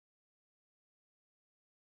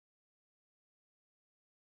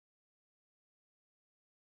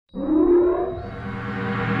Hey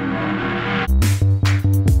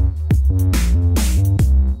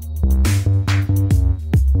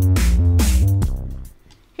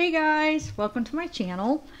guys, welcome to my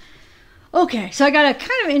channel. Okay, so I got a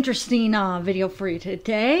kind of interesting video for you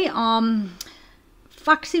today.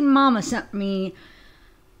 Foxy Mama sent me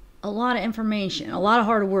a lot of information, a lot of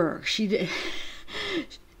hard work. She did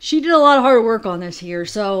a lot of hard work on this here,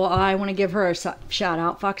 so I want to give her a shout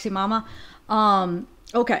out, Foxy Mama.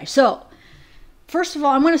 Okay, so first of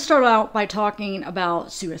all, I'm going to start out by talking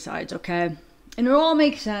about suicides, okay? And it all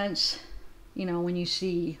makes sense, you know, when you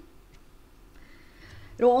see...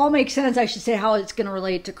 It'll all make sense, I should say, how it's going to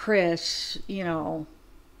relate to Chris, you know,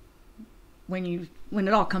 when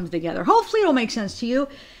it all comes together. Hopefully it'll make sense to you.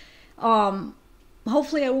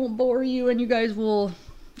 Hopefully I won't bore you and you guys will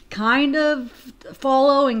kind of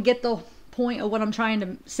follow and get the point of what I'm trying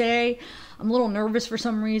to say. I'm a little nervous for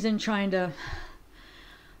some reason,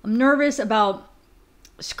 I'm nervous about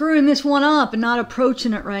screwing this one up and not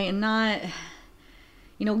approaching it right and not,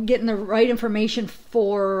 you know, getting the right information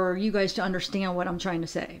for you guys to understand what I'm trying to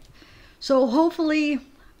say. So hopefully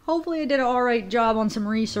I did an all right job on some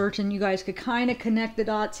research and you guys could kind of connect the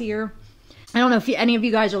dots here. I don't know if any of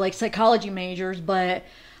you guys are like psychology majors, but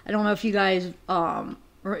I don't know if you guys, are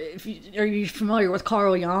you familiar with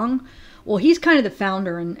Carl Jung? Well, he's kind of the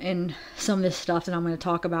founder in some of this stuff that I'm going to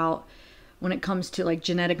talk about when it comes to like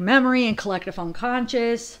genetic memory and collective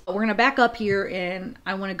unconscious. We're going to back up here and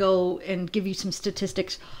I want to go and give you some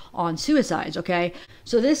statistics on suicides, okay?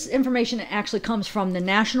 So this information actually comes from the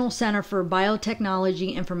National Center for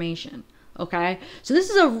Biotechnology Information, okay? So this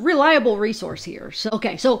is a reliable resource here.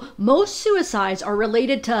 So most suicides are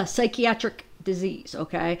related to psychiatric disease,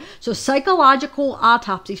 okay? So psychological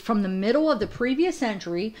autopsies from the middle of the previous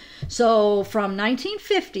century, so from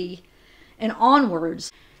 1950 and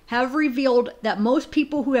onwards, have revealed that most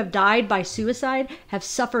people who have died by suicide have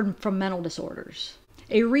suffered from mental disorders.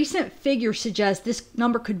 A recent figure suggests this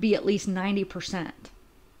number could be at least 90%.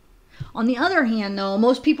 On the other hand, though,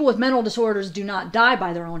 most people with mental disorders do not die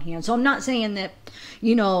by their own hand. So I'm not saying that,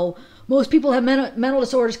 you know, most people have mental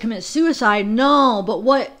disorders commit suicide. No, but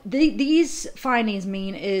what these findings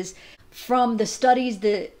mean is from the studies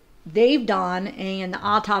that they've done and the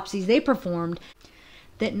autopsies they performed,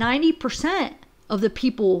 that 90% of the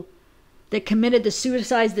people that committed the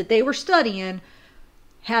suicides that they were studying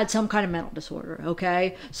had some kind of mental disorder,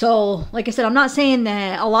 okay? So, like I said, I'm not saying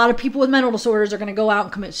that a lot of people with mental disorders are going to go out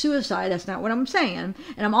and commit suicide. That's not what I'm saying.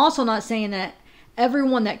 And I'm also not saying that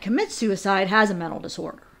everyone that commits suicide has a mental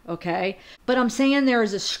disorder, okay? But I'm saying there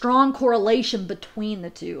is a strong correlation between the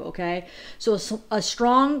two, okay? So a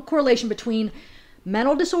strong correlation between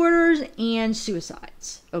mental disorders and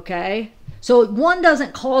suicides, okay? So one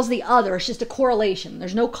doesn't cause the other. It's just a correlation.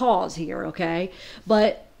 There's no cause here, okay?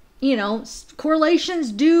 But, you know,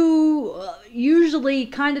 correlations do usually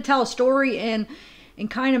kind of tell a story and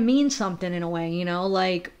kind of mean something in a way, you know?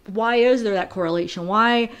 Like, why is there that correlation?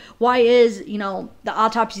 Why is, you know, the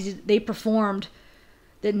autopsies they performed,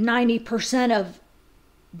 that 90% of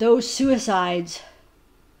those suicides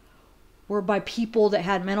were by people that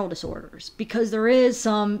had mental disorders? Because there is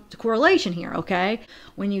some correlation here, okay?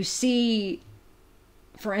 When you see,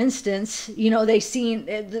 for instance, you know, they seen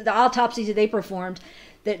the autopsies that they performed,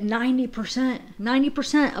 that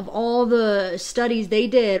 90% of all the studies they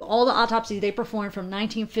did, all the autopsies they performed from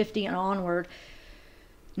 1950 and onward,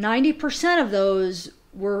 90% of those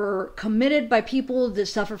were committed by people that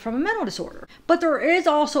suffer from a mental disorder. But there is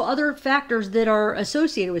also other factors that are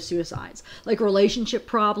associated with suicides, like relationship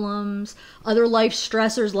problems, other life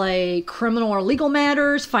stressors like criminal or legal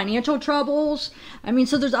matters, financial troubles. I mean,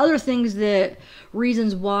 so there's other things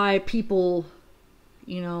reasons why people,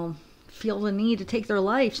 you know, feel the need to take their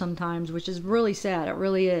life sometimes, which is really sad. It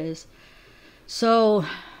really is. So,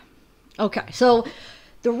 okay. So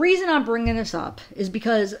the reason I'm bringing this up is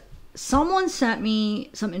because someone sent me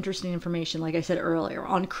some interesting information, like I said earlier,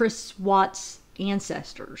 on Chris Watts'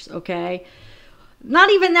 ancestors, okay? Not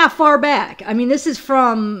even that far back. I mean, this is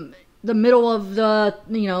from the middle of the,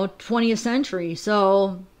 you know, 20th century.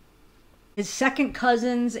 So his second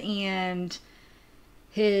cousins and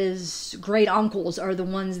his great uncles are the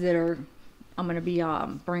ones that I'm going to be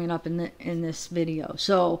bringing up in this video.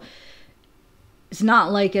 So it's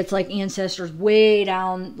not like it's like ancestors way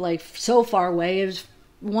down, like so far away. It was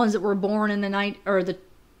ones that were born in the 1900s,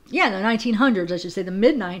 I should say, the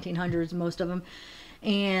mid 1900s, most of them,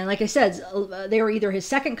 And like I said, they were either his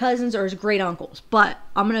second cousins or his great uncles. But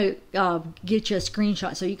I'm going to get you a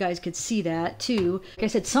screenshot so you guys could see that too. Like I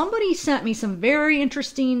said, somebody sent me some very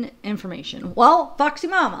interesting information. Well, Foxy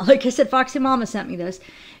Mama. Like I said, Foxy Mama sent me this.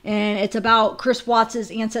 And it's about Chris Watts'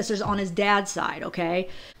 ancestors on his dad's side, okay?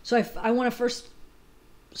 So I want to first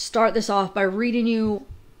start this off by reading you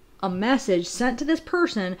a message sent to this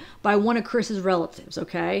person by one of Chris's relatives,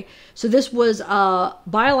 okay? So this was a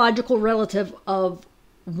biological relative of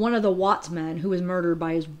one of the Watts men who was murdered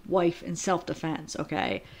by his wife in self-defense,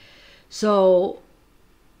 okay? So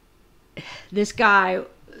this guy,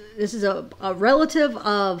 this is a relative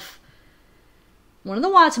of one of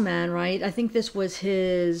the Watts men, right? I think this was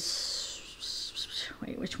his,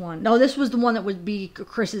 wait, which one? No, this was the one that would be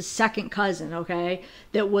Chris's second cousin, okay?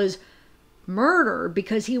 That was murdered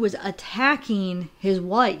because he was attacking his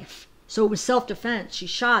wife. So it was self-defense. She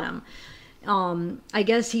shot him. I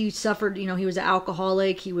guess he suffered, you know, he was an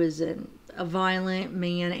alcoholic. He was a violent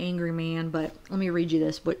man, angry man. But let me read you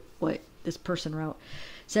this, what this person wrote.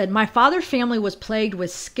 It said, my father's family was plagued with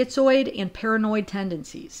schizoid and paranoid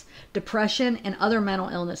tendencies, depression, and other mental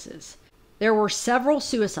illnesses. There were several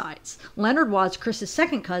suicides. Leonard Watts, Chris's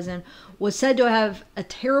second cousin, was said to have a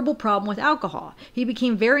terrible problem with alcohol. He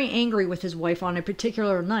became very angry with his wife on a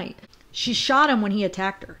particular night. She shot him when he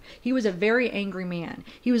attacked her. He was a very angry man.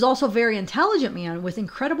 He was also a very intelligent man with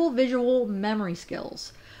incredible visual memory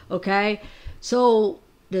skills. Okay? So,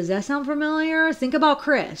 does that sound familiar? Think about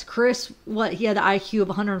Chris. Chris, what? He had the IQ of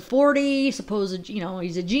 140. Supposed, you know,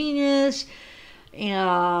 he's a genius.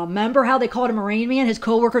 Remember how they called him a Rain Man? His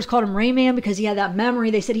co-workers called him Rain Man because he had that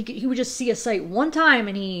memory. They said he would just see a site one time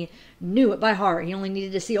and he knew it by heart. He only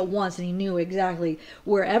needed to see it once and he knew exactly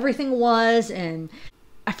where everything was. And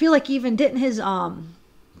I feel like even did his mom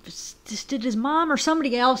or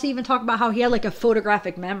somebody else even talk about how he had like a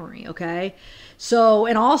photographic memory, okay? So,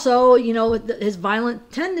 and also, you know, his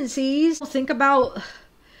violent tendencies. Think about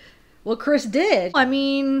what Chris did. I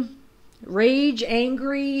mean, rage,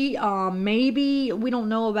 angry, maybe, we don't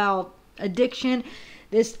know about addiction.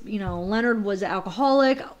 This, you know, Leonard was an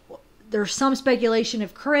alcoholic. There's some speculation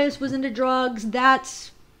if Chris was into drugs.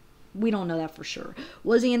 We don't know that for sure.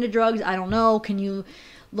 Was he into drugs? I don't know. Can you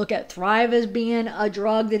look at Thrive as being a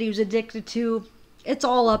drug that he was addicted to? It's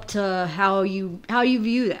all up to how you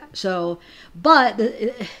view that. So, but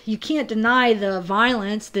you can't deny the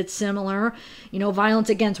violence that's similar. You know, violence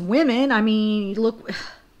against women. I mean, look.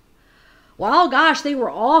 Well, gosh, they were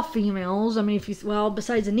all females. I mean,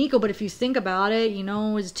 besides Nico, but if you think about it, you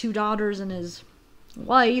know, his two daughters and his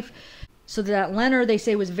wife. So that Leonard, they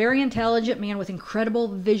say, was a very intelligent man with incredible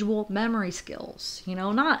visual memory skills. You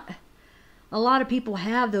know, not a lot of people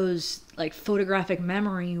have those like photographic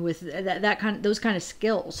memory with those kind of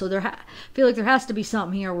skills. So I feel like there has to be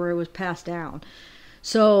something here where it was passed down.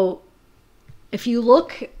 So if you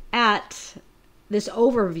look at this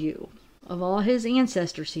overview of all his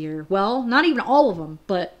ancestors here, well, not even all of them,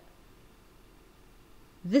 but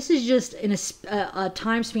this is just in a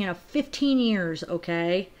time span of 15 years,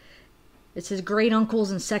 okay? It's his great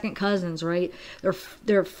uncles and second cousins, right?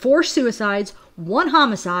 There are 4 suicides, 1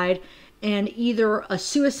 homicide, and either a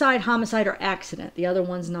suicide, homicide, or accident. The other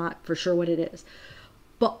one's not for sure what it is.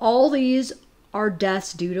 But all these are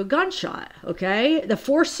deaths due to gunshot, okay? The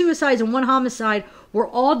 4 suicides and 1 homicide were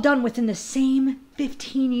all done within the same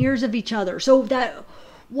 15 years of each other. So that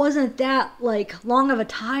wasn't that like long of a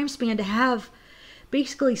time span to have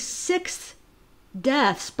basically 6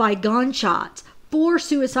 deaths by gunshots, 4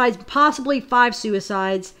 suicides, possibly 5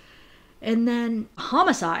 suicides, and then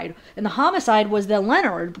homicide. And the homicide was the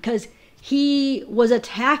Leonard because he was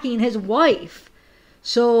attacking his wife.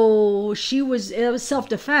 So it was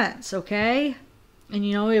self-defense, okay? And,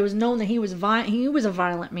 you know, it was known that he was a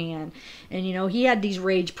violent man. And, you know, he had these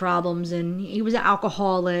rage problems and he was an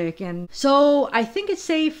alcoholic. And so I think it's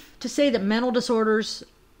safe to say that mental disorders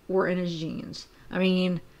were in his genes. I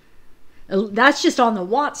mean, that's just on the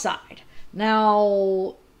Watt side.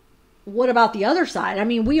 Now, what about the other side? I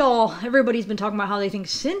mean, everybody's been talking about how they think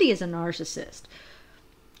Cindy is a narcissist.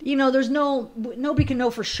 You know, nobody can know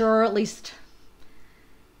for sure, at least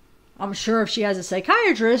I'm sure if she has a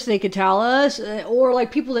psychiatrist, they could tell us, or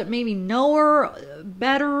like people that maybe know her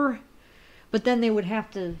better, but then they would have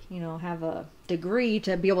to, you know, have a degree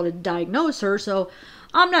to be able to diagnose her. So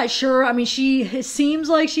I'm not sure. I mean, it seems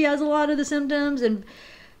like she has a lot of the symptoms and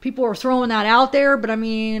people are throwing that out there, but I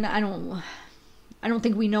mean, I don't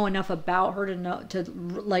think we know enough about her to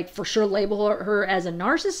like for sure label her as a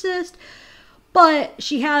narcissist, but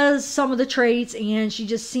she has some of the traits and she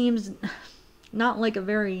just seems not like a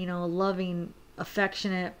very, you know, loving,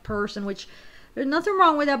 affectionate person, which There's nothing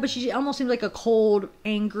wrong with that, but she almost seems like a cold,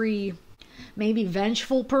 angry, maybe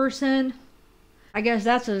vengeful person. I guess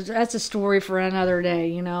that's a story for another day,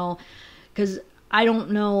 you know, because I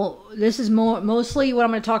don't know. This is mostly what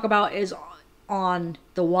I'm going to talk about is on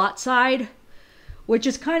the Watt side, which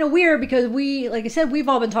is kind of weird because like I said, we've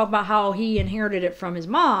all been talking about how he inherited it from his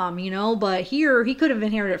mom, you know, but here he could have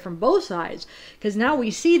inherited it from both sides, because now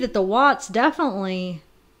we see that the Watts definitely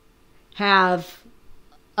have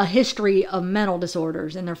a history of mental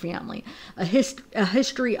disorders in their family, a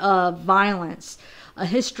history of violence, a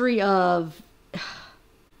history of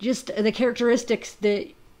just the characteristics that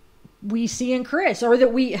we see in Chris, or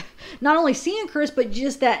that we not only see in Chris, but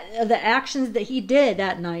just that the actions that he did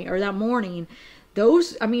that night or that morning.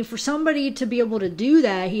 Those, I mean, for somebody to be able to do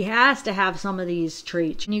that, he has to have some of these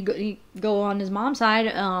traits. And you go on his mom's side,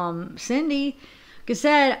 Cindy, like I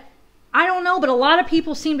said, I don't know, but a lot of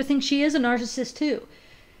people seem to think she is a narcissist too.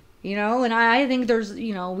 You know, and I think there's,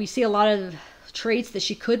 you know, we see a lot of traits that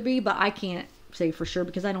she could be, but I can't say for sure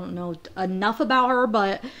because I don't know enough about her,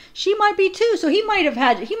 but she might be too. So he might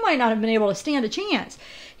not have been able to stand a chance.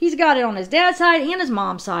 He's got it on his dad's side and his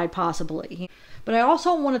mom's side possibly. But I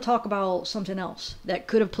also want to talk about something else that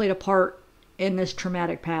could have played a part in this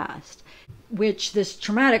traumatic past, which this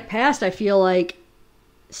traumatic past I feel like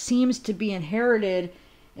seems to be inherited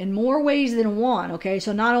in more ways than one. Okay,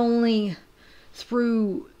 so not only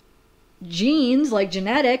through genes like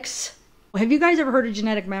genetics. Have you guys ever heard of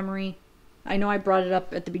genetic memory? I know I brought it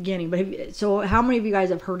up at the beginning, but so how many of you guys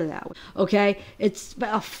have heard of that? Okay, it's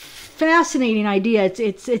a fascinating idea.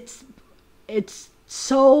 It's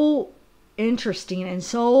so interesting and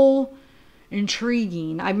so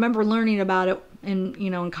intriguing. I remember learning about it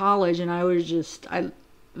in college, and I was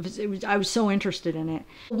so interested in it.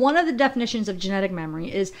 One of the definitions of genetic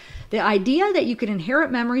memory is the idea that you can inherit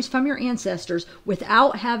memories from your ancestors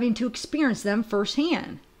without having to experience them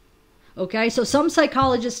firsthand. Okay, so some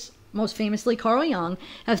psychologists, most famously Carl Jung,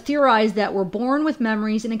 have theorized that we're born with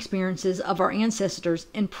memories and experiences of our ancestors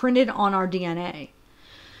imprinted on our DNA.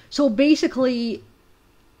 So basically,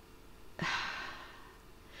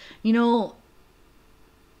 you know,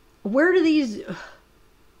 where do these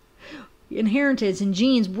inheritance and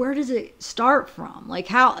genes, where does it start from? Like,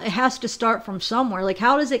 how it has to start from somewhere. Like,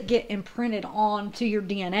 how does it get imprinted onto your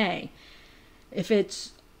DNA if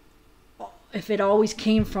it always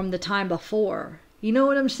came from the time before? You know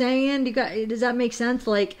what I'm saying? Does that make sense?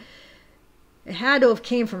 Like, it had to have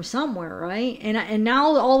came from somewhere, right? And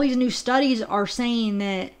now all these new studies are saying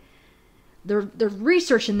that they're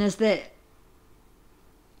researching this, that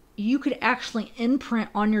you could actually imprint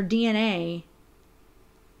on your DNA.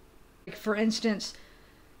 Like, for instance,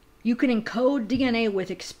 you can encode DNA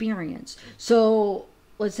with experience. So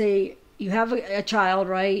let's say you have a child,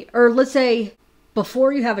 right? Or let's say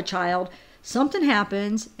before you have a child, something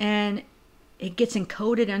happens and it gets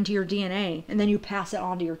encoded into your DNA, and then you pass it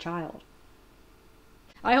on to your child.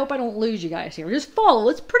 I hope I don't lose you guys here. Just follow.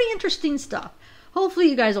 It's pretty interesting stuff. Hopefully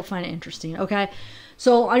you guys will find it interesting, okay?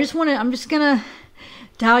 So I'm just going to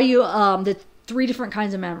tell you the 3 different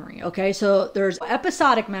kinds of memory, okay? So there's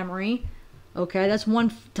episodic memory, okay? That's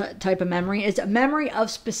one type of memory. It's a memory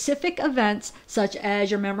of specific events, such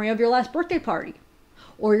as your memory of your last birthday party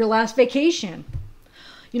or your last vacation.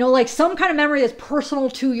 You know, like some kind of memory that's personal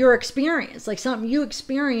to your experience, like something you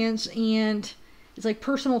experience and it's like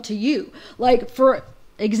personal to you. Like, for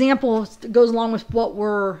example, it goes along with what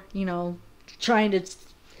we're, you know, trying to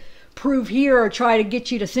prove here or try to get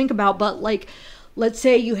you to think about. But like, let's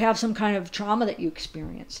say you have some kind of trauma that you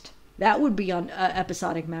experienced. That would be on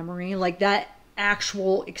episodic memory, like that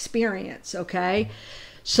actual experience, okay?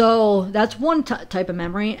 So that's one type of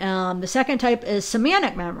memory. The second type is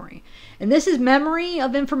semantic memory. And this is memory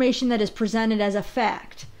of information that is presented as a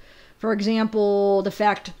fact. For example, the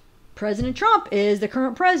fact President Trump is the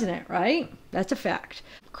current president, right? That's a fact.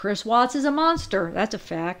 Chris Watts is a monster. That's a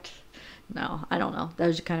fact. No, I don't know. That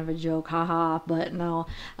was kind of a joke, haha. But no,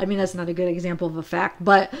 I mean, that's not a good example of a fact.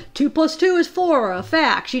 But 2 + 2 is 4, a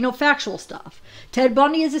fact. You know, factual stuff. Ted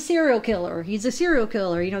Bundy is a serial killer. He's a serial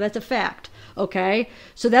killer. You know, that's a fact. Okay,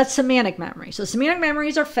 so that's semantic memory. So semantic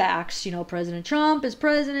memories are facts. You know, President Trump is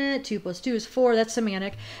president. 2 + 2 is 4. That's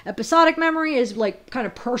semantic. Episodic memory is like kind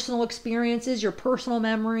of personal experiences, your personal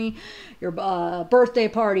memory, your birthday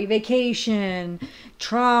party, vacation,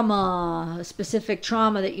 trauma, specific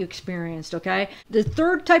trauma that you experienced. Okay. The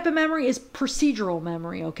third type of memory is procedural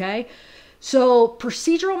memory. Okay, so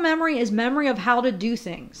procedural memory is memory of how to do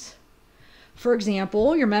things. For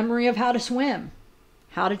example, your memory of how to swim,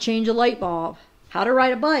 how to change a light bulb, how to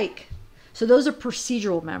ride a bike. So those are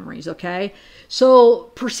procedural memories, okay?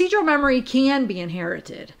 So procedural memory can be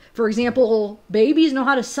inherited For example, babies know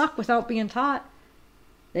how to suck without being taught.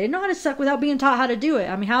 They know how to suck without being taught how to do it.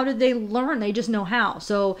 I mean, how did they learn? They just know how.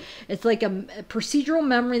 So it's like a procedural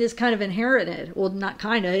memory that's kind of inherited. Well, not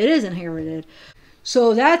kind of, it is inherited.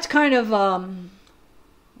 So that's kind of,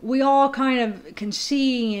 we all kind of can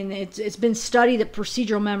see, and it's been studied that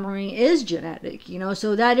procedural memory is genetic, you know,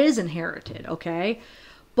 so that is inherited, okay?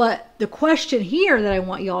 But the question here that I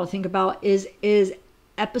want you all to think about is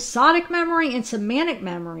episodic memory and semantic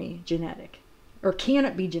memory genetic? Or can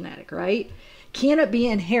it be genetic, right? Can it be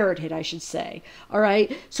inherited, I should say? All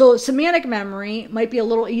right. So semantic memory might be a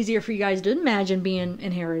little easier for you guys to imagine being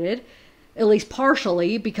inherited, at least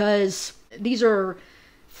partially, because these are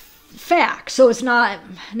facts. So it's not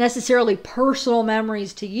necessarily personal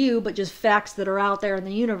memories to you, but just facts that are out there in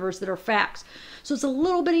the universe that are facts. So it's a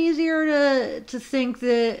little bit easier to think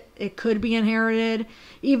that it could be inherited,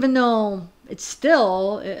 even though it's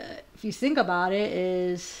still, if you think about it,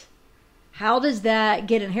 is... how does that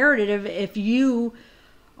get inherited if you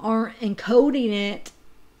aren't encoding it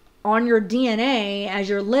on your DNA as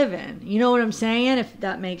you're living? You know what I'm saying? If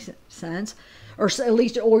that makes sense. Or at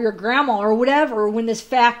least, or your grandma or whatever, when this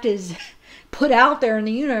fact is put out there in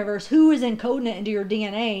the universe, who is encoding it into your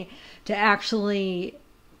DNA to actually,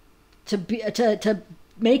 to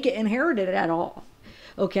make it inherited at all?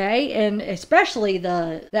 Okay, and especially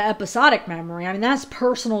the episodic memory. I mean, that's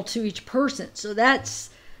personal to each person. So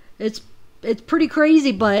it's pretty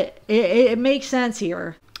crazy, but it makes sense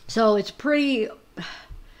here. So it's pretty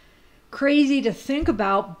crazy to think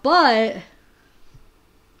about, but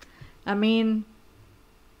I mean,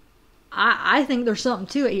 I think there's something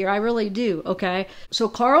to it here. I really do. Okay. So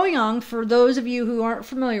Carl Jung, for those of you who aren't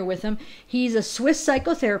familiar with him, he's a Swiss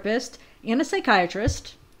psychotherapist and a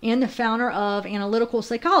psychiatrist and the founder of analytical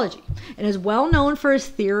psychology, and is well known for his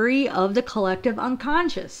theory of the collective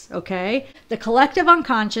unconscious. Okay. The collective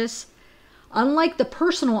unconscious, unlike the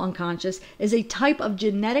personal unconscious, is a type of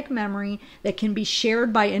genetic memory that can be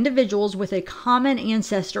shared by individuals with a common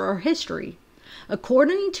ancestor or history.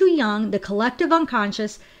 According to Jung, the collective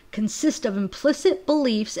unconscious consists of implicit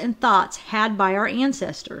beliefs and thoughts had by our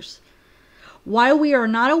ancestors. While we are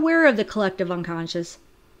not aware of the collective unconscious,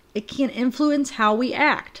 it can influence how we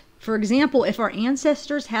act. For example, if our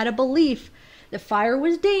ancestors had a belief that fire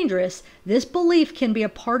was dangerous, this belief can be a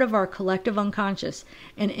part of our collective unconscious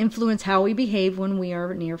and influence how we behave when we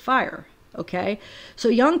are near fire. Okay? So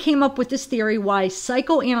Jung came up with this theory while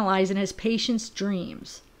psychoanalyzing his patients'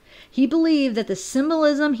 dreams. He believed that the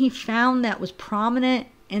symbolism he found that was prominent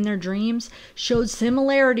in their dreams showed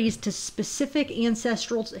similarities to specific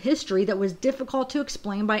ancestral history that was difficult to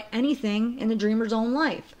explain by anything in the dreamer's own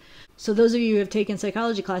life. So those of you who have taken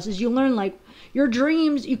psychology classes, you learn like your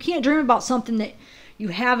dreams, you can't dream about something that you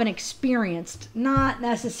haven't experienced. Not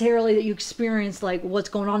necessarily that you experienced like what's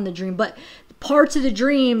going on in the dream, but parts of the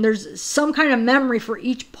dream, there's some kind of memory for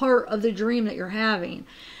each part of the dream that you're having.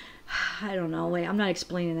 I don't know. Wait, I'm not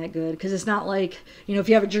explaining that good because it's not like, you know, if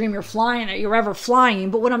you have a dream you're flying or you're ever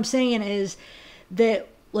flying. But what I'm saying is that,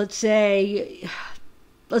 let's say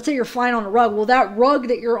you're flying on a rug. Well, that rug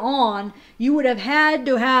that you're on, you would have had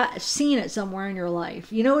to have seen it somewhere in your life.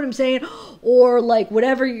 You know what I'm saying? Or like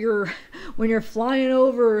whatever when you're flying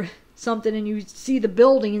over something and you see the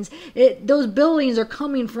buildings, those buildings are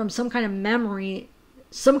coming from some kind of memory,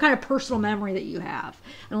 some kind of personal memory that you have.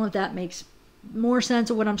 I don't know if that makes more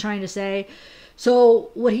sense of what I'm trying to say.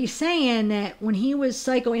 So what he's saying, that when he was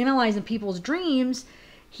psychoanalyzing people's dreams,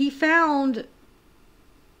 he found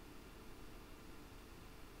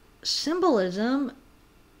symbolism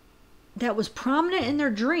that was prominent in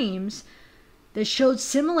their dreams that showed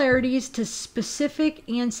similarities to specific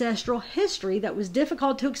ancestral history that was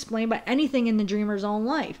difficult to explain by anything in the dreamer's own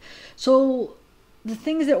life. So the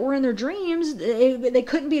things that were in their dreams, they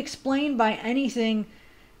couldn't be explained by anything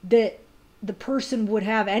that the person would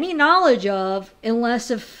have any knowledge of, unless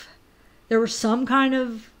if there was some kind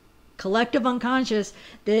of collective unconscious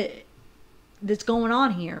that's going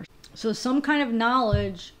on here. So some kind of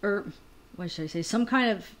knowledge, or what should I say, some kind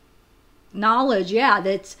of knowledge, yeah,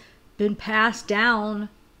 that's been passed down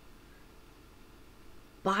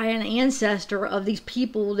by an ancestor of these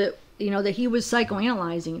people that, you know, that he was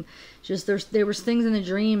psychoanalyzing. Just there was things in the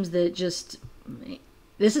dreams that just...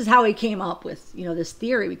 This is how he came up with, you know, this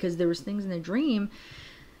theory, because there was things in the dream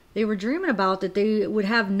they were dreaming about that they would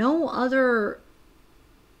have no other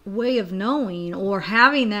way of knowing or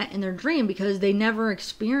having that in their dream, because they never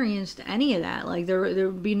experienced any of that. Like there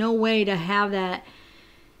would be no way to have that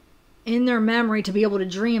in their memory to be able to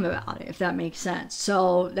dream about it, if that makes sense.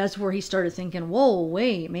 So that's where he started thinking, whoa,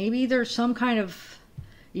 wait, maybe there's some kind of,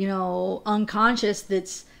 you know, unconscious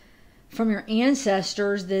that's from your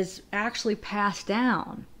ancestors that's actually passed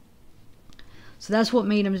down. So that's what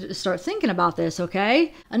made him start thinking about this,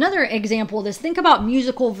 okay? Another example of this, think about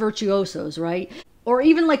musical virtuosos, right? Or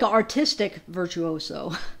even like an artistic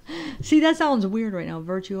virtuoso. See, that sounds weird right now,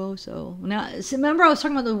 virtuoso. Now, remember I was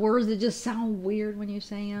talking about the words that just sound weird when you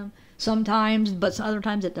say them? Sometimes, but other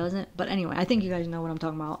times it doesn't. But anyway, I think you guys know what I'm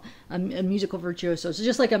talking about. A musical virtuoso. So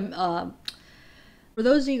just like for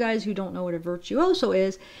those of you guys who don't know what a virtuoso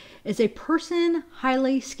is, it's a person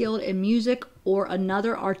highly skilled in music or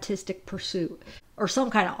another artistic pursuit or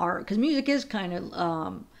some kind of art, because music is kind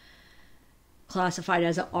of classified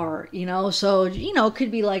as an art, you know. So, you know, it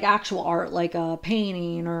could be like actual art, like a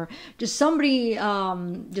painting, or just somebody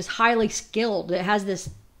just highly skilled that has this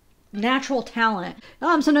natural talent.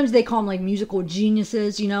 Sometimes they call them like musical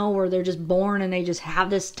geniuses, you know, where they're just born and they just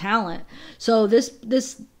have this talent. So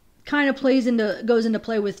this kind of goes into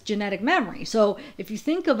play with genetic memory. So if you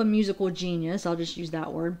think of a musical genius, I'll just use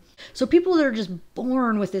that word. So people that are just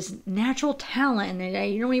born with this natural talent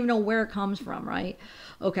and you don't even know where it comes from, right?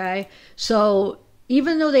 Okay. So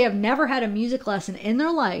even though they have never had a music lesson in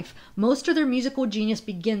their life, most of their musical genius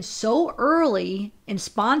begins so early and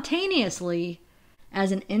spontaneously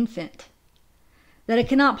as an infant that it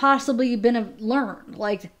cannot possibly have been learned.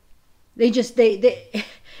 Like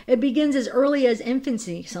it begins as early as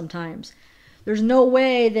infancy sometimes. There's no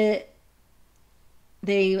way that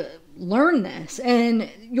they learn this. And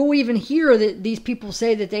you'll even hear that these people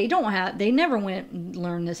say that they never went and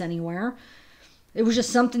learned this anywhere. It was just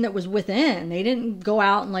something that was within. They didn't go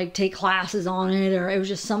out and like take classes on it, or it was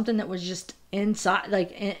just something that was just inside,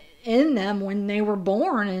 like in them when they were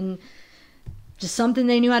born, and just something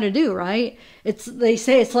they knew how to do, right? They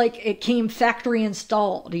say it's like it came factory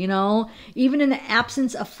installed, you know, even in the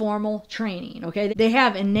absence of formal training, okay? They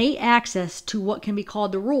have innate access to what can be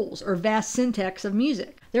called the rules or vast syntax of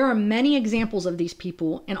music. There are many examples of these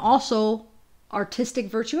people, and also artistic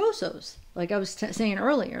virtuosos, like I was saying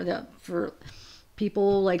earlier, that for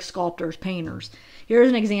people like sculptors, painters. Here's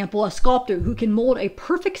an example, a sculptor who can mold a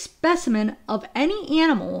perfect specimen of any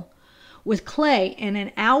animal with clay in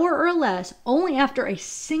an hour or less, only after a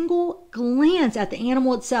single glance at the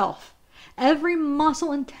animal itself. Every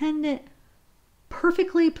muscle and tendon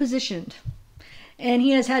perfectly positioned. And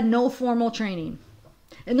he has had no formal training.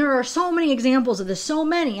 And there are so many examples of this, so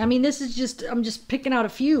many. I mean, I'm just picking out a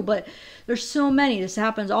few, but there's so many. This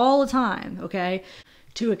happens all the time, okay?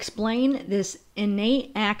 To explain this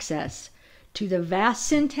innate access to the vast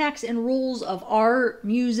syntax and rules of art,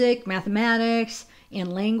 music, mathematics,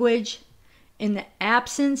 and language, in the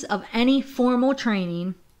absence of any formal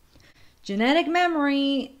training, genetic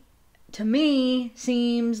memory, to me,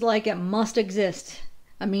 seems like it must exist.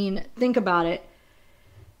 I mean, think about it.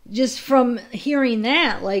 Just from hearing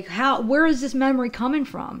that, like where is this memory coming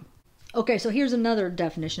from? Okay, so here's another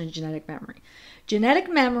definition of genetic memory.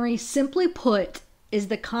 Genetic memory, simply put, is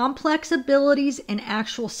the complex abilities and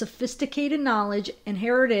actual sophisticated knowledge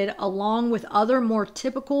inherited along with other more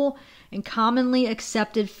typical and commonly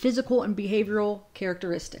accepted physical and behavioral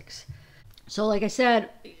characteristics. So like I said,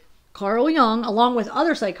 Carl Jung, along with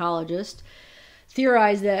other psychologists,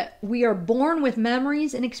 theorized that we are born with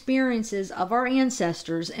memories and experiences of our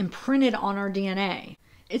ancestors imprinted on our DNA.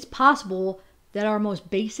 It's possible that our most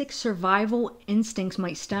basic survival instincts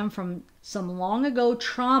might stem from some long ago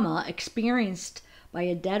trauma experienced by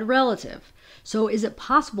a dead relative. So is it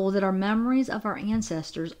possible that our memories of our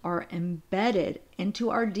ancestors are embedded into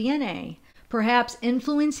our DNA, perhaps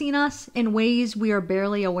influencing us in ways we are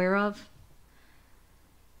barely aware of?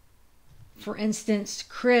 For instance,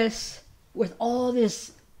 Chris, with all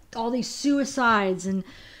these suicides and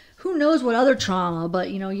who knows what other trauma, but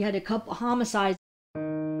you know, you had a couple homicides.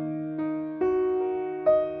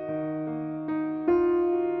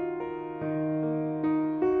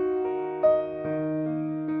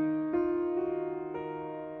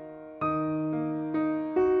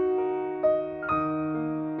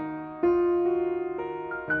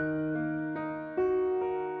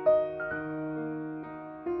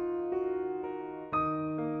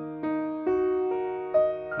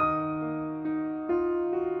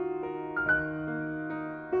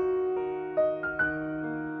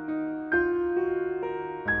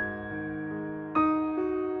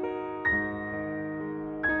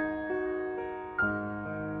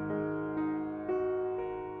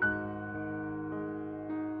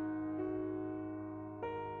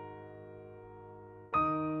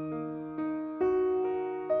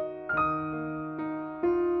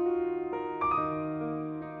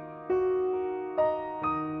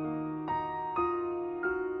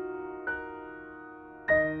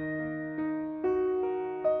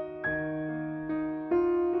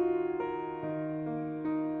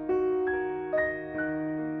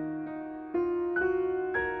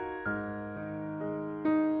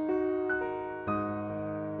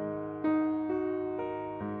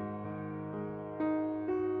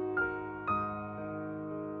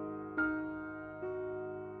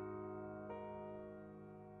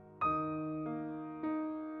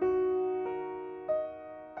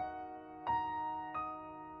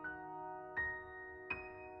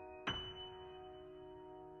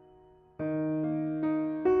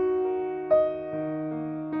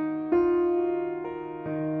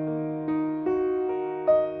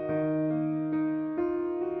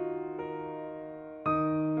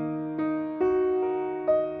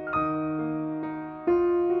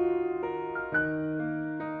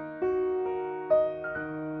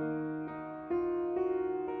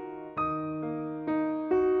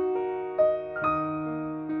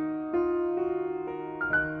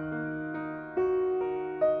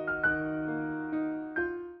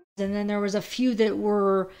 And then there was a few that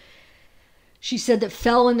were, she said, that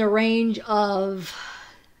fell in the range of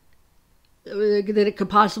that it could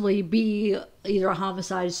possibly be either a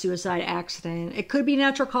homicide, suicide, accident. It could be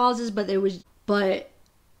natural causes, but there's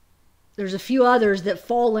a few others that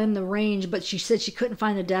fall in the range, but she said she couldn't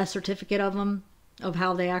find the death certificate of them, of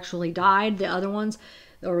how they actually died, the other ones,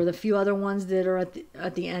 or the few other ones that are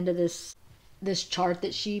at the end of this chart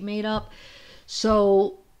that she made up.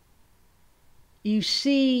 So you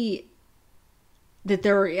see that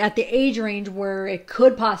they're at the age range where it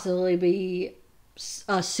could possibly be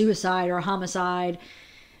a suicide or a homicide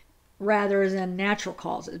rather than natural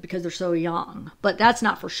causes because they're so young. But that's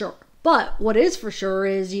not for sure. But what is for sure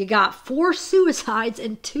is you got 4 suicides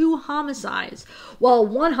and 2 homicides. Well,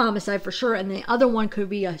 1 homicide for sure, and the other one could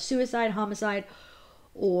be a suicide, homicide,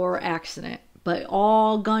 or accident. But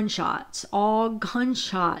all gunshots, all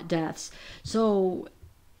gunshot deaths. So,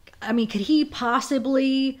 I mean, could he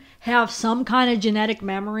possibly have some kind of genetic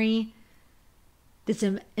memory that's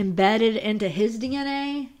embedded into his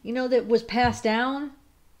DNA, you know, that was passed down,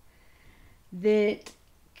 that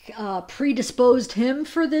predisposed him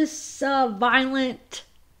for this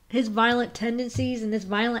his violent tendencies and this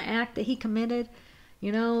violent act that he committed,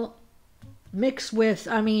 you know, mixed with,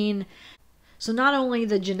 I mean, so not only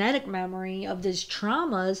the genetic memory of these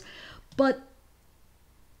traumas, but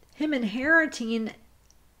him inheriting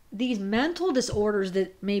these mental disorders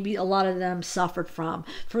that maybe a lot of them suffered from.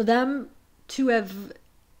 For them to have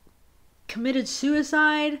committed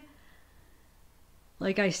suicide,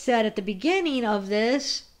 like I said at the beginning of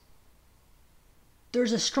this,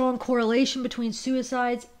 there's a strong correlation between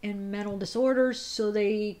suicides and mental disorders. So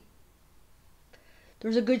there's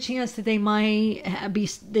a good chance that they might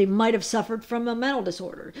have suffered from a mental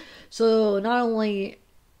disorder. So not only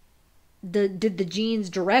did the genes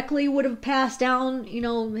directly would have passed down, you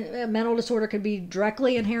know, a mental disorder could be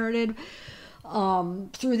directly inherited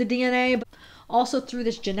through the DNA, but also through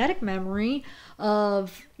this genetic memory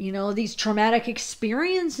of, you know, these traumatic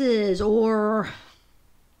experiences, or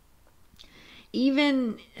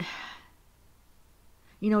even,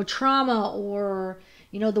 you know, trauma, or,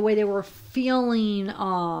 you know, the way they were feeling,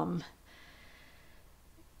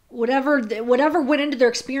 whatever went into their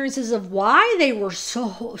experiences of why they were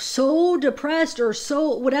so depressed, or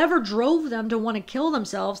so whatever drove them to want to kill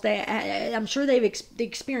themselves. I'm sure they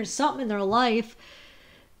experienced something in their life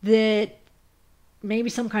that maybe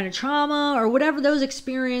some kind of trauma, or whatever those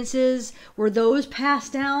experiences were, those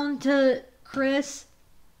passed down to Chris.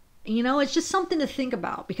 You know, it's just something to think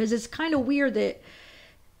about, because it's kind of weird that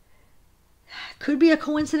could be a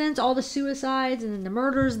coincidence, all the suicides and the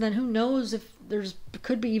murders, and then who knows if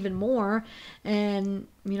could be even more. And,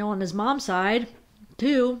 you know, on his mom's side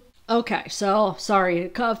too. Okay, so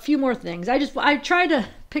sorry, a few more things. I tried to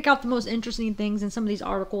pick out the most interesting things in some of these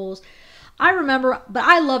articles. I remember, but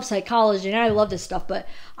I love psychology and I love this stuff, but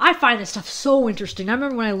I find this stuff so interesting. I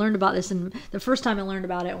remember when I learned about this, and the first time I learned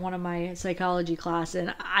about it in one of my psychology classes,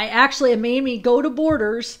 and it made me go to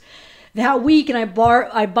Borders that week, and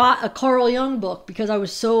I bought a Carl Jung book because I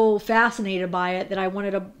was so fascinated by it that I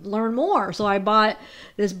wanted to learn more. So I bought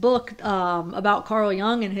this book about Carl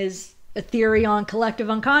Jung and his theory on collective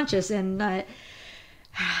unconscious, and I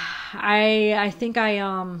think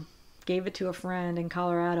I gave it to a friend in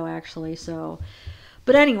Colorado, actually. So,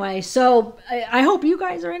 but anyway, so I hope you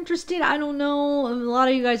guys are interested. I don't know, a lot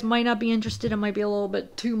of you guys might not be interested. It might be a little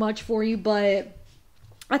bit too much for you, but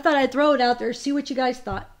I thought I'd throw it out there, see what you guys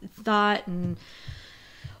thought, and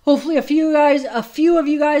hopefully a few of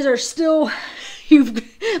you guys are still, you've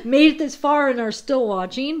made it this far and are still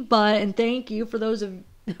watching. And thank you for those of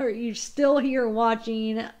you still here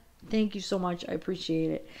watching. Thank you so much. I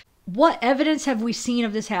appreciate it. What evidence have we seen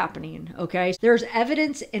of this happening? Okay, there's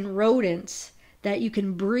evidence in rodents that you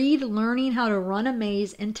can breed learning how to run a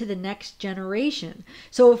maze into the next generation.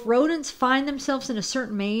 So if rodents find themselves in a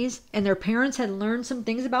certain maze and their parents had learned some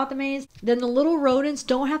things about the maze, then the little rodents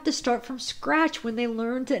don't have to start from scratch when they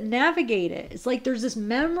learn to navigate it. It's like there's this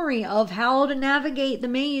memory of how to navigate the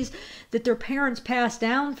maze that their parents passed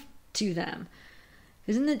down to them.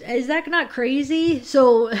 Is that not crazy?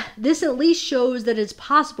 So this at least shows that it's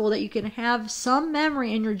possible that you can have some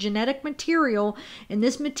memory in your genetic material, and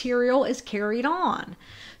this material is carried on.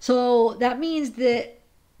 So that means that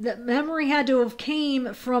memory had to have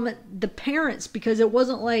came from the parents, because it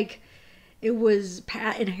wasn't like it was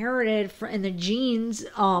inherited in the genes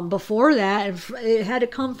before that. It had to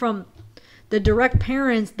come from the direct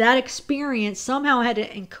parents. That experience somehow had to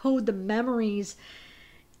encode the memories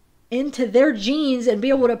into their genes and be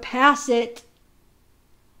able to pass it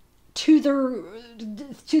to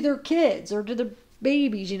their kids or to the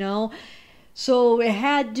babies, you know. So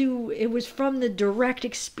it was from the direct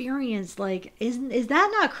experience. Like, is that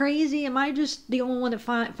not crazy? Am I just the only one that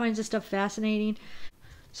finds this stuff fascinating?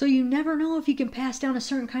 So you never know if you can pass down a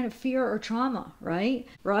certain kind of fear or trauma, right?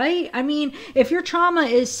 Right? I mean, if your trauma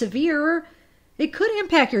is severe, it could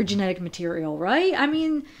impact your genetic material, right? I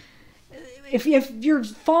mean, if you're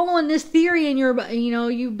following this theory and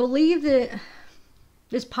you believe that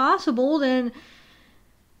it's possible, then,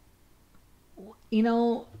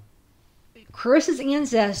 Chris's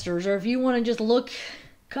ancestors, or if you want to just look,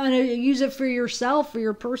 kind of use it for yourself, for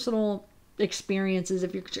your personal experiences,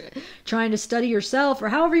 if you're trying to study yourself, or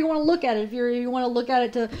however you want to look at it, if you want to look at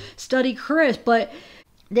it to study Chris, but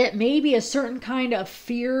that maybe a certain kind of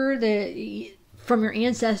fear that from your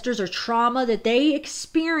ancestors or trauma that they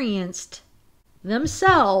experienced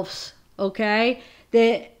themselves, okay,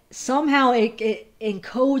 that somehow it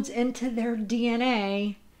encodes into their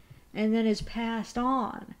DNA and then is passed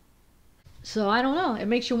on. So I don't know. It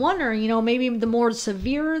makes you wonder, maybe the more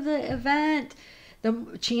severe the event, the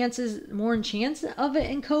more chance of it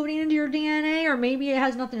encoding into your DNA, or maybe it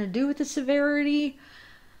has nothing to do with the severity.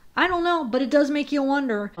 I don't know, but it does make you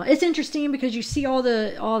wonder. It's interesting because you see all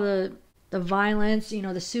the violence,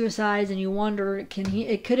 the suicides, and you wonder, could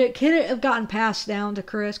it have gotten passed down to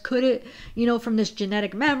Chris? Could it, from this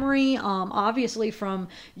genetic memory, obviously from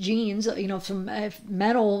genes, from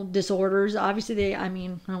mental disorders, obviously I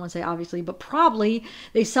don't want to say obviously, but probably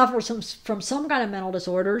they suffer from some kind of mental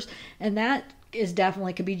disorders, and that is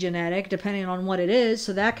definitely could be genetic depending on what it is,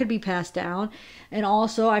 so that could be passed down. And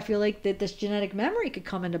also I feel like that this genetic memory could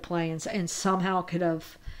come into play and somehow could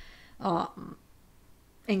have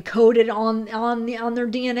encoded on their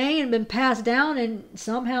DNA and been passed down, and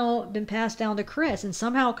somehow been passed down to Chris, and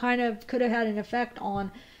somehow kind of could have had an effect on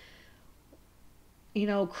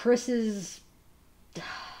Chris's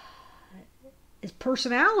his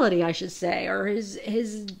personality, I should say, or his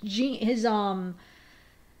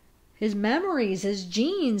memories, his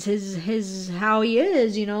genes, his how he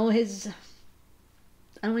is, his,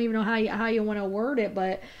 I don't even know how you want to word it,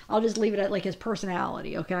 but I'll just leave it at like his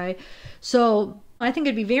personality, okay? So I think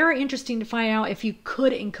it'd be very interesting to find out if you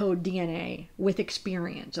could encode DNA with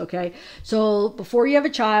experience, okay? So before you have a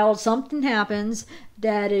child, something happens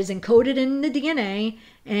that is encoded in the DNA,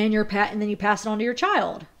 and then you pass it on to your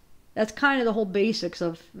child. That's kind of the whole basics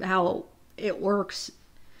of how it works.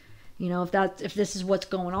 If this is what's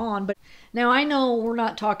going on. But now I know we're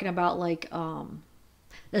not talking about like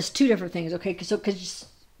that's two different things, okay? So because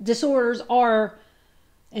disorders are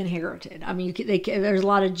inherited. I mean, there's a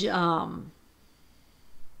lot of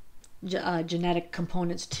genetic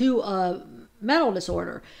components to a mental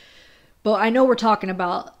disorder, but I know we're talking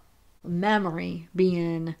about memory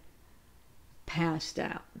being passed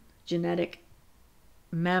down, genetic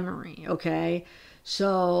memory, okay?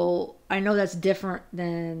 So I know that's different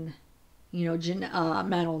than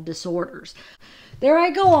mental disorders. There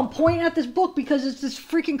I go. I'm pointing at this book because it's this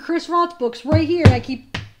freaking Chris Roth's books right here. And I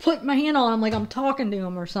keep putting my hand on him like I'm talking to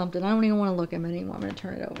him or something. I don't even want to look at him anymore. I'm going to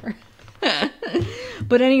turn it over.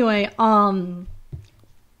 But anyway, I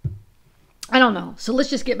don't know. So let's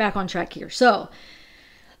just get back on track here. So,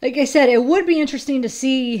 like I said, it would be interesting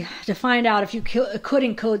to find out if you could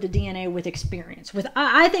encode the DNA with experience.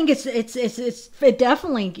 I think it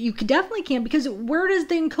definitely, you definitely can, because where does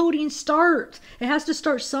the encoding start? It has to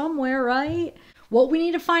start somewhere, right? What we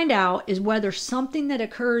need to find out is whether something that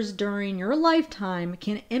occurs during your lifetime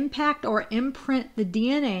can impact or imprint the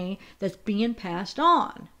DNA that's being passed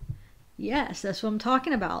on. Yes, that's what I'm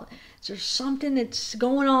talking about. So there's something that's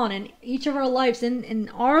going on in each of our lives, in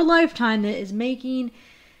our lifetime, that is making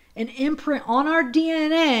an imprint on our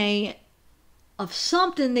DNA of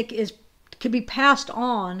something that could be passed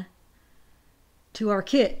on to our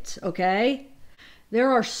kids, okay?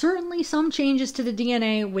 There are certainly some changes to the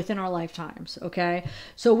DNA within our lifetimes, okay?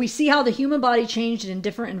 So we see how the human body changed in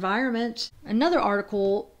different environments. Another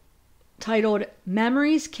article titled,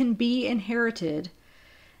 "Memories Can Be Inherited,"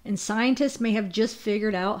 and scientists may have just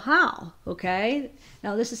figured out how, okay?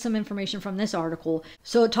 Now, this is some information from this article.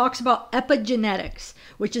 So it talks about epigenetics,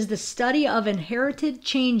 which is the study of inherited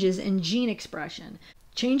changes in gene expression.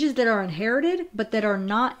 Changes that are inherited, but that are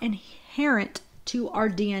not inherent to our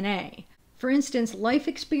DNA. For instance, life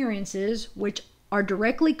experiences, which are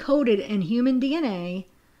directly coded in human DNA,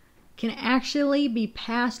 can actually be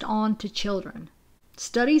passed on to children.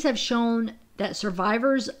 Studies have shown that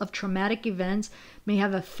survivors of traumatic events may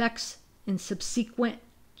have effects in subsequent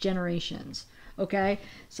generations. Okay,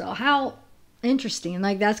 so how interesting.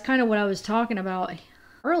 Like, that's kind of what I was talking about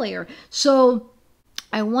earlier. So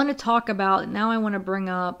I want to talk about, now I want to bring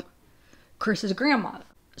up Chris's grandmother.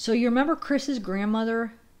 So you remember Chris's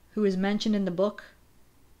grandmother who is mentioned in the book,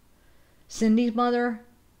 Cindy's mother,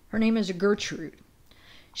 her name is Gertrude.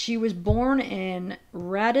 She was born in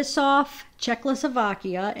Radisov,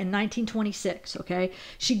 Czechoslovakia in 1926, okay?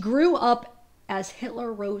 She grew up as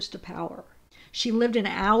Hitler rose to power. She lived an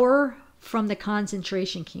hour from the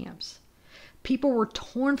concentration camps. People were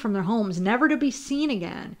torn from their homes, never to be seen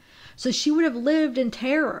again. So she would have lived in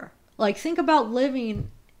terror. Like, think about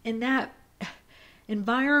living in that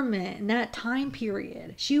environment, in that time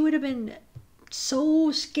period. She would have been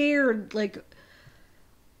so scared, like,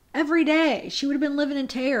 every day. She would have been living in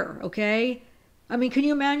terror, okay? I mean, can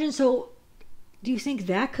you imagine? So, do you think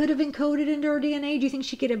that could have encoded into her DNA? Do you think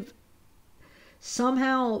she could have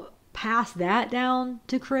somehow passed that down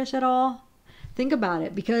to Chris at all? Think about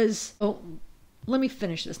it, because, oh, let me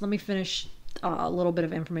finish this. Let me finish a little bit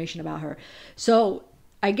of information about her. So,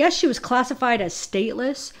 I guess she was classified as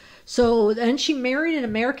stateless. So, then she married an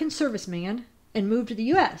American serviceman and moved to the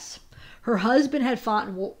U.S. Her husband had fought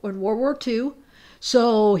in World War II.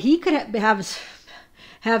 So he could have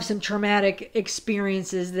some traumatic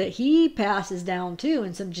experiences that he passes down too,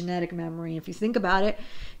 and some genetic memory, if you think about it,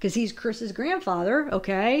 because he's Chris's grandfather,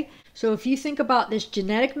 okay? So if you think about this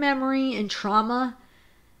genetic memory and trauma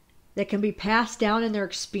that can be passed down in their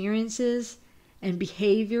experiences and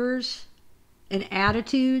behaviors and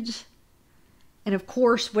attitudes, and of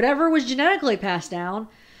course, whatever was genetically passed down.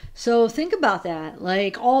 So think about that,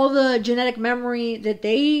 like all the genetic memory that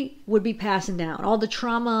they would be passing down, all the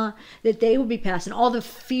trauma that they would be passing, all the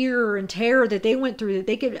fear and terror that they went through that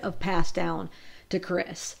they could have passed down to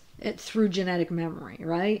Chris through genetic memory,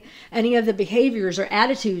 right? Any of the behaviors or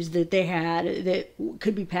attitudes that they had that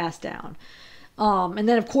could be passed down. And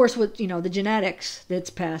then of course with, the genetics that's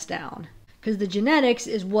passed down, because the genetics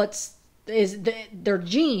is their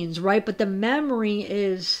genes, right? But the memory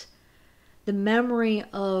is the memory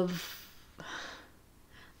of,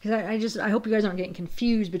 because I hope you guys aren't getting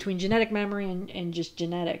confused between genetic memory and just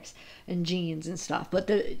genetics and genes and stuff.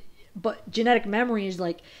 But genetic memory is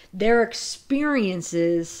like their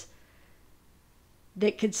experiences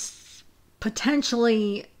that could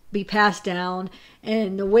potentially be passed down,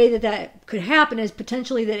 and the way that could happen is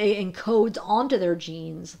potentially that it encodes onto their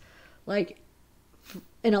genes, like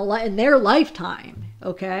in their lifetime.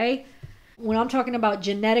 Okay. When I'm talking about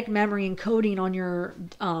genetic memory encoding on your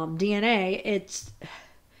DNA, it's,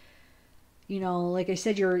 like I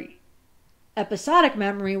said, your episodic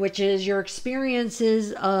memory, which is your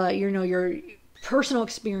experiences, your personal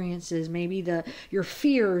experiences, maybe your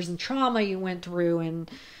fears and trauma you went through, and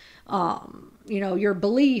your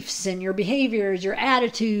beliefs and your behaviors, your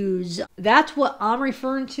attitudes. That's what I'm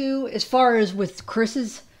referring to as far as with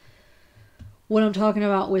Chris's, what I'm talking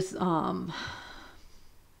about with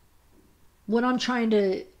what I'm trying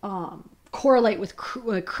to correlate with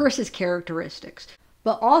Chris's characteristics.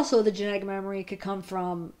 But also the genetic memory could come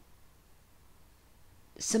from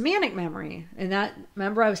semantic memory. And that,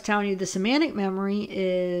 remember I was telling you, the semantic memory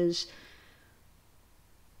is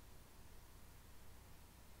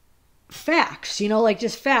facts, like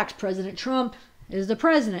just facts. President Trump is the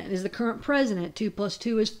president, is the current president. 2 +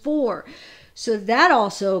 2 is 4. So that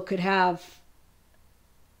also could have,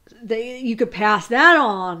 you could pass that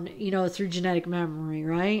on, through genetic memory,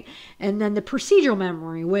 right? And then the procedural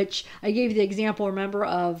memory, which I gave you the example, remember,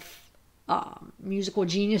 of musical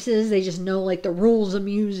geniuses. They just know like the rules of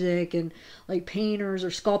music, and like painters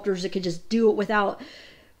or sculptors that could just do it without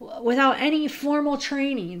any formal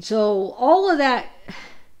training. So all of that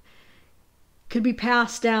could be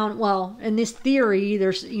passed down. Well, in this theory,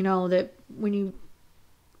 there's, that when you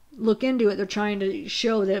look into it, they're trying to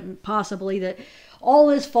show that possibly that all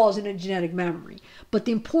this falls into genetic memory. But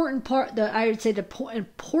the important part, I would say the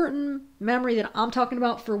important memory that I'm talking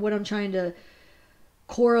about for what I'm trying to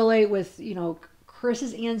correlate with,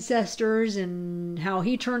 Chris's ancestors and how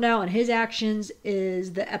he turned out and his actions,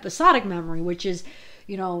 is the episodic memory, which is,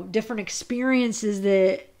 different experiences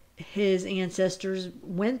that his ancestors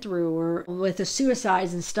went through, or with the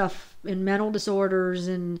suicides and stuff, and mental disorders,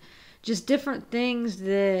 and just different things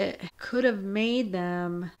that could have made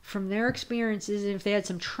them, from their experiences, if they had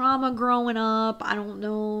some trauma growing up, I don't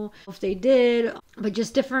know if they did, but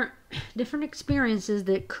just different experiences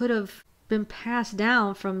that could have been passed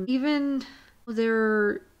down from even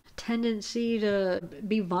their tendency to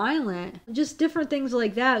be violent, just different things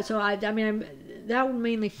like that. So I mean, that would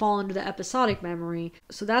mainly fall into the episodic memory.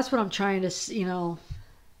 So that's what I'm trying to,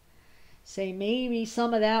 say maybe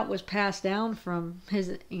some of that was passed down from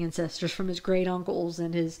his ancestors, from his great uncles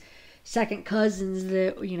and his second cousins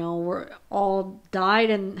that, were all died,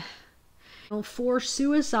 and 4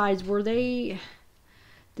 suicides where they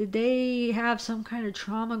Did they have some kind of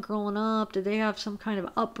trauma growing up? Did they have some kind of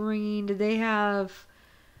upbringing? Did they have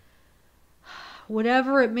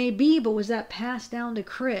whatever it may be, but was that passed down to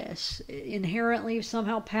Chris? Inherently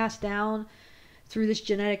somehow passed down through this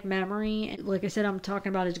genetic memory? Like I said, I'm talking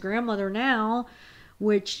about his grandmother now,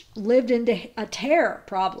 which lived into a terror,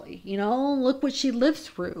 probably. Look what she lived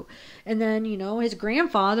through. And then, his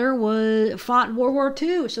grandfather fought in World War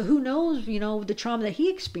II. So who knows, the trauma that he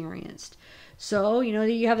experienced. So,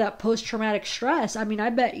 you have that post-traumatic stress. I mean,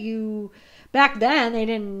 I bet you back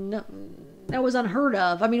then that was unheard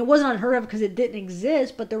of. I mean, it wasn't unheard of because it didn't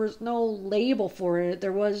exist, but there was no label for it.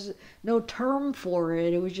 There was no term for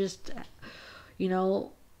it. It was just,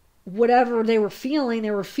 whatever they were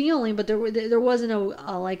feeling, but there wasn't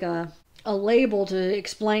a label to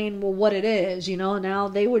explain, well, what it is. Now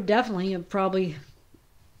they would definitely have probably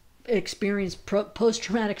experienced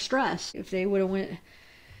post-traumatic stress. If they would have went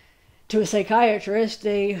to a psychiatrist,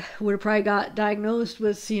 they would have probably got diagnosed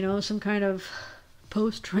with, some kind of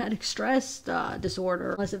post-traumatic stress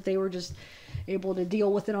disorder, unless if they were just able to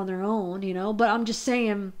deal with it on their own, But I'm just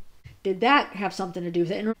saying, did that have something to do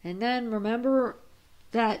with it? And then remember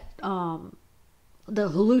that the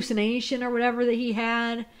hallucination or whatever that he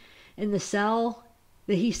had in the cell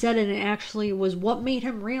that he said, and it actually was what made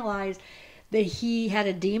him realize that he had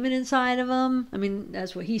a demon inside of him. I mean,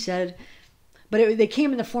 that's what he said. But they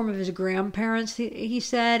came in the form of his grandparents, he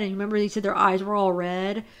said. And remember, he said their eyes were all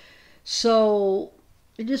red. So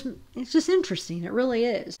it's just interesting. It really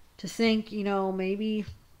is. To think, maybe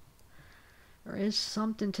there is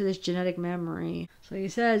something to this genetic memory. So he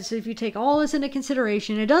says, so if you take all this into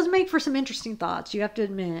consideration, it does make for some interesting thoughts, you have to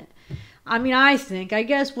admit. I mean, I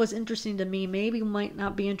guess what's interesting to me maybe might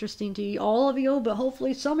not be interesting to all of you, but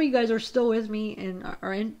hopefully some of you guys are still with me and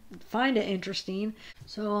find it interesting.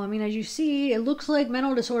 So, I mean, as you see, it looks like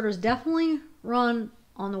mental disorders definitely run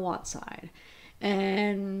on the Watt side.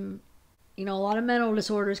 And, a lot of mental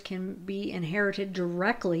disorders can be inherited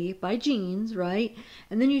directly by genes, right?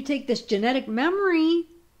 And then you take this genetic memory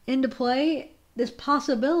into play, this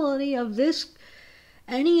possibility of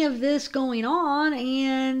any of this going on,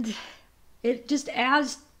 and it just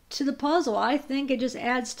adds to the puzzle. I think it just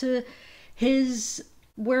adds to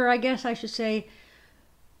where I guess I should say,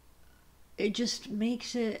 it just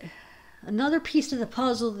makes it another piece to the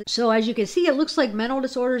puzzle. So as you can see, it looks like mental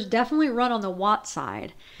disorders definitely run on the Watt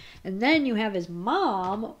side. And then you have his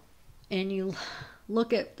mom, and you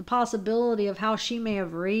look at the possibility of how she may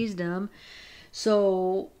have raised him.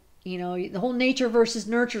 So, the whole nature versus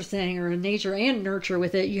nurture thing, or nature and nurture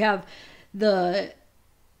with it. You have the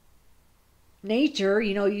nature,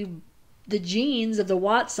 the genes of the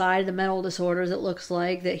Watt side, the mental disorders, it looks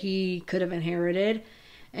like, that he could have inherited.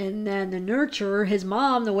 And then the nurture, his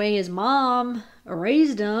mom, the way his mom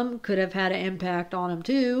raised him, could have had an impact on him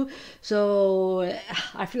too. So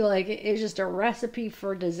I feel like it's just a recipe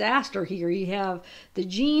for disaster here. You have the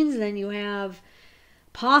genes, then you have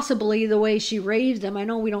possibly the way she raised him. I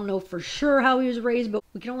know we don't know for sure how he was raised, but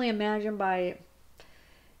we can only imagine by,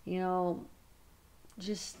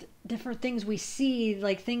 just different things we see,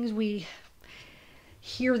 like things we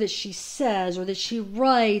hear that she says or that she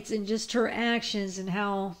writes, and just her actions, and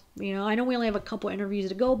how, I know we only have a couple interviews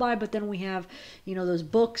to go by, but then we have, those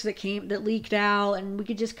books that leaked out, and we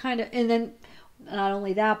could just kind of, and then not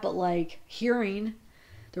only that, but like hearing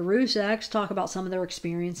the Rusaks talk about some of their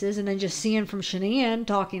experiences, and then just seeing from Shanann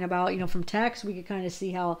talking about, from text, we could kind of see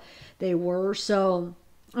how they were. So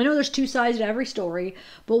I know there's two sides to every story,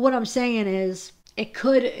 but what I'm saying is that's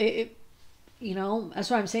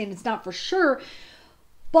why I'm saying it's not for sure.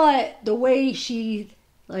 But the way she,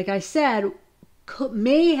 like I said,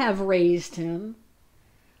 may have raised him,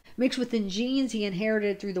 mixed with the genes he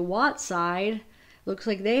inherited through the Watt side, looks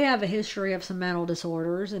like they have a history of some mental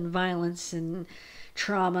disorders and violence and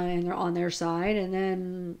trauma on their side. And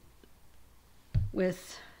then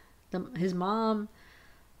with his mom,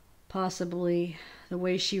 possibly the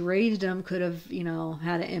way she raised him could have,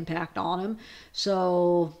 had an impact on him.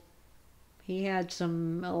 So he had a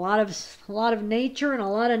lot of nature and a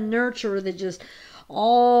lot of nurture that just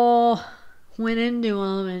all went into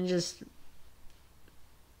him and just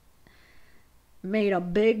made a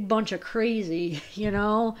big bunch of crazy,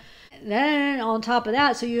 Then on top of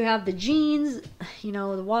that, so you have the genes,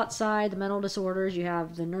 the Watt side, the mental disorders. You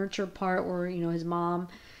have the nurture part where, his mom,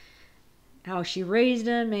 how she raised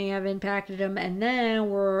him may have impacted him. And then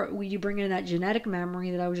you bring in that genetic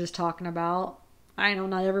memory that I was just talking about. I know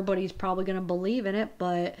not everybody's probably going to believe in it,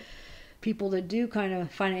 but people that do kind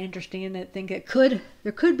of find it interesting and that think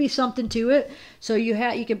there could be something to it. So you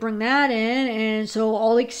could bring that in, and so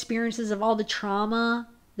all the experiences of all the trauma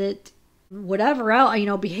that whatever else, you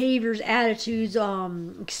know, behaviors, attitudes,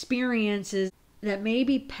 experiences that may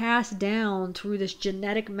be passed down through this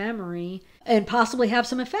genetic memory and possibly have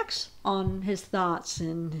some effects on his thoughts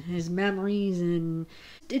and his memories. And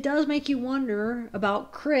it does make you wonder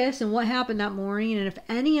about Chris and what happened that morning, and if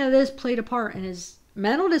any of this played a part in his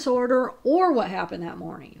mental disorder or what happened that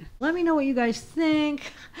morning. Let me know what you guys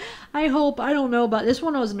think. I don't know about this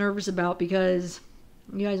one. I was nervous about because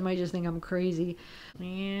you guys might just think I'm crazy.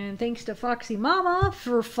 And thanks to Foxy Mama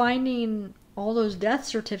for finding all those death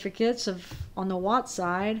certificates on the Watts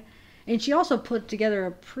side. And she also put together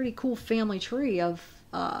a pretty cool family tree of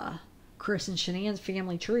Chris and Shanann's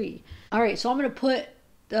family tree. All right, so I'm going to put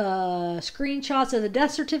screenshots of the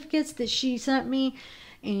death certificates that she sent me.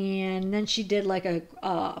 And then she did like a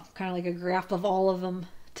kind of like a graph of all of them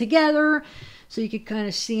together, so you could kind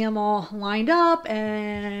of see them all lined up.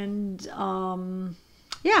 And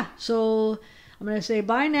yeah, so I'm gonna say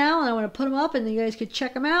bye now, and I want to put them up, and you guys could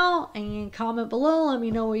check them out and comment below. Let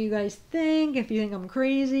me know what you guys think, if you think I'm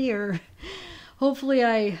crazy, or hopefully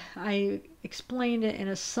I explained it in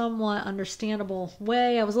a somewhat understandable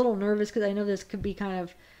way. I was a little nervous because I know this could be kind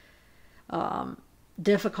of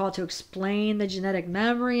difficult to explain, the genetic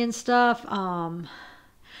memory and stuff.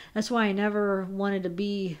 That's why I never wanted to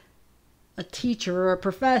be a teacher or a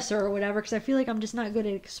professor or whatever, because I feel like I'm just not good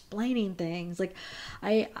at explaining things. Like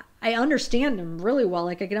I understand them really well,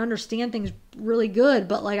 like I can understand things really good,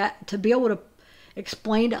 but like to be able to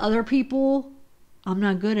explain to other people, I'm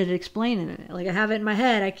not good at explaining it. Like I have it in my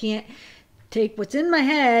head, I can't take what's in my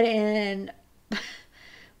head and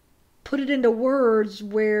put it into words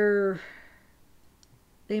where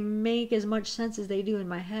they make as much sense as they do in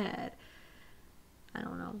my head. I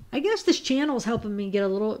don't know. I guess this channel is helping me get a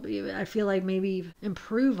little, I feel like maybe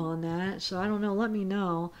improve on that. So I don't know. Let me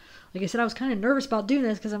know. Like I said, I was kind of nervous about doing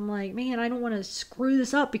this because I'm like, man, I don't want to screw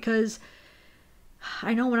this up, because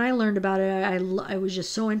I know when I learned about it, I was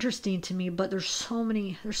just so interesting to me, but there's so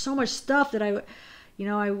much stuff that I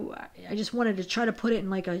just wanted to try to put it in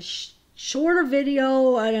like a shorter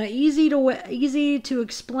video, easy to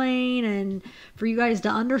explain and for you guys to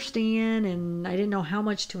understand. And I didn't know how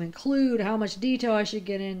much to include, how much detail I should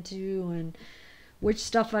get into, and which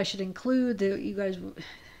stuff I should include that you guys,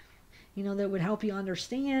 that would help you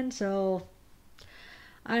understand. So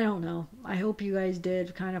I don't know. I hope you guys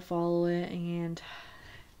did kind of follow it. And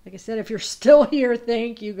like I said, if you're still here,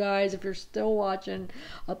 thank you guys. If you're still watching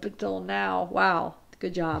up until now, wow,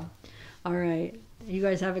 good job. All right. You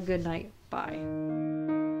guys have a good night. Bye.